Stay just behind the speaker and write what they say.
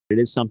It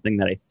is something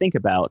that I think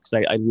about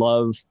because I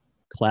love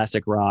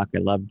classic rock. I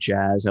love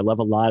jazz. I love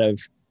a lot of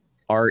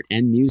art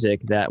and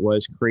music that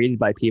was created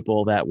by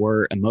people that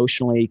were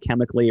emotionally,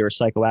 chemically, or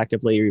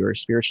psychoactively or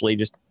spiritually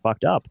just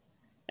fucked up.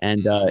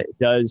 And it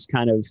does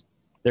kind of,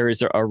 there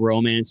is a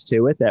romance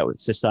to it that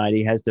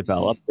society has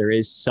developed. There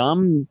is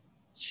some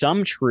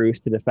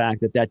truth to the fact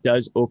that that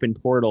does open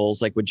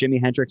portals. Like, would Jimi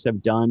Hendrix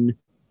have done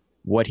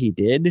what he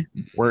did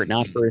were it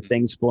not for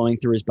things flowing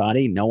through his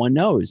body? No one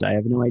knows. I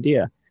have no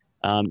idea.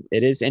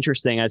 It is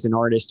interesting as an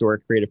artist or a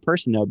creative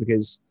person, though,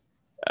 because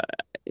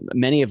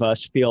many of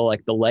us feel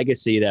like the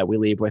legacy that we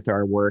leave with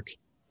our work,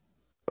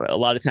 a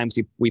lot of times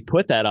we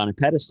put that on a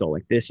pedestal.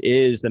 Like, this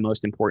is the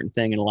most important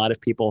thing. And a lot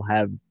of people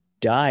have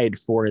died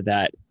for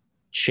that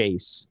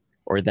chase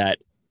or that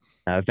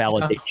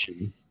validation.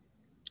 Yeah.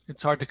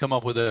 It's hard to come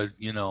up with a,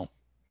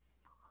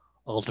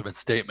 ultimate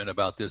statement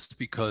about this,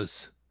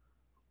 because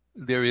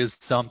there is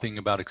something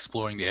about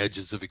exploring the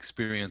edges of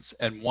experience.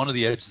 And one of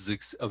the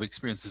edges of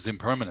experience is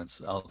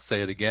impermanence. I'll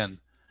say it again.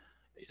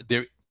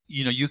 There,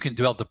 you can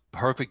develop the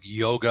perfect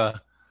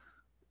yoga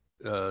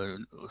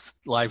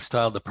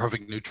lifestyle, the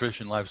perfect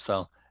nutrition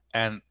lifestyle,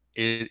 and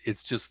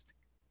it's just,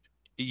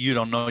 you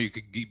don't know, you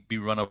could be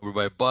run over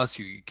by a bus,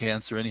 you get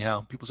cancer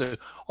anyhow. People say,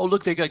 oh,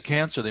 look, they got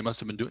cancer, they must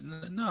have been doing,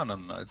 no,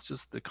 it's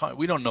just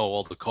we don't know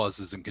all the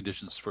causes and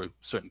conditions for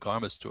certain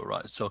karmas to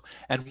arise. So,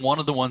 and one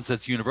of the ones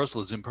that's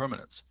universal is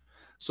impermanence.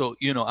 So,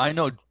 I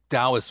know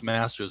Taoist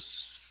masters,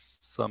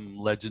 some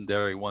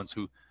legendary ones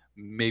who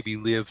maybe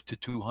live to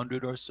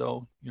 200 or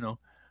so,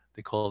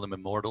 they call them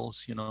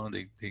immortals,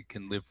 they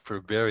can live for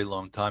a very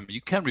long time.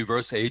 You can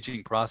reverse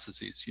aging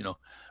processes,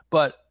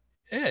 but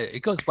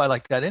it goes by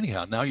like that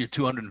anyhow. Now you're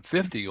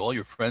 250, all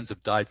your friends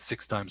have died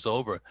 6 times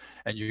over,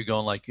 and you're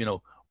going like,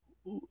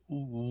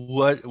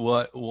 what?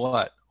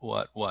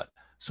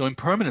 So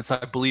impermanence,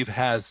 I believe,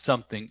 has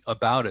something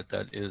about it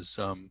that is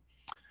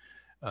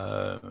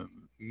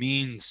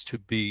means to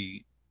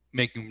be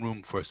making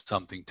room for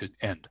something to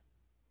end.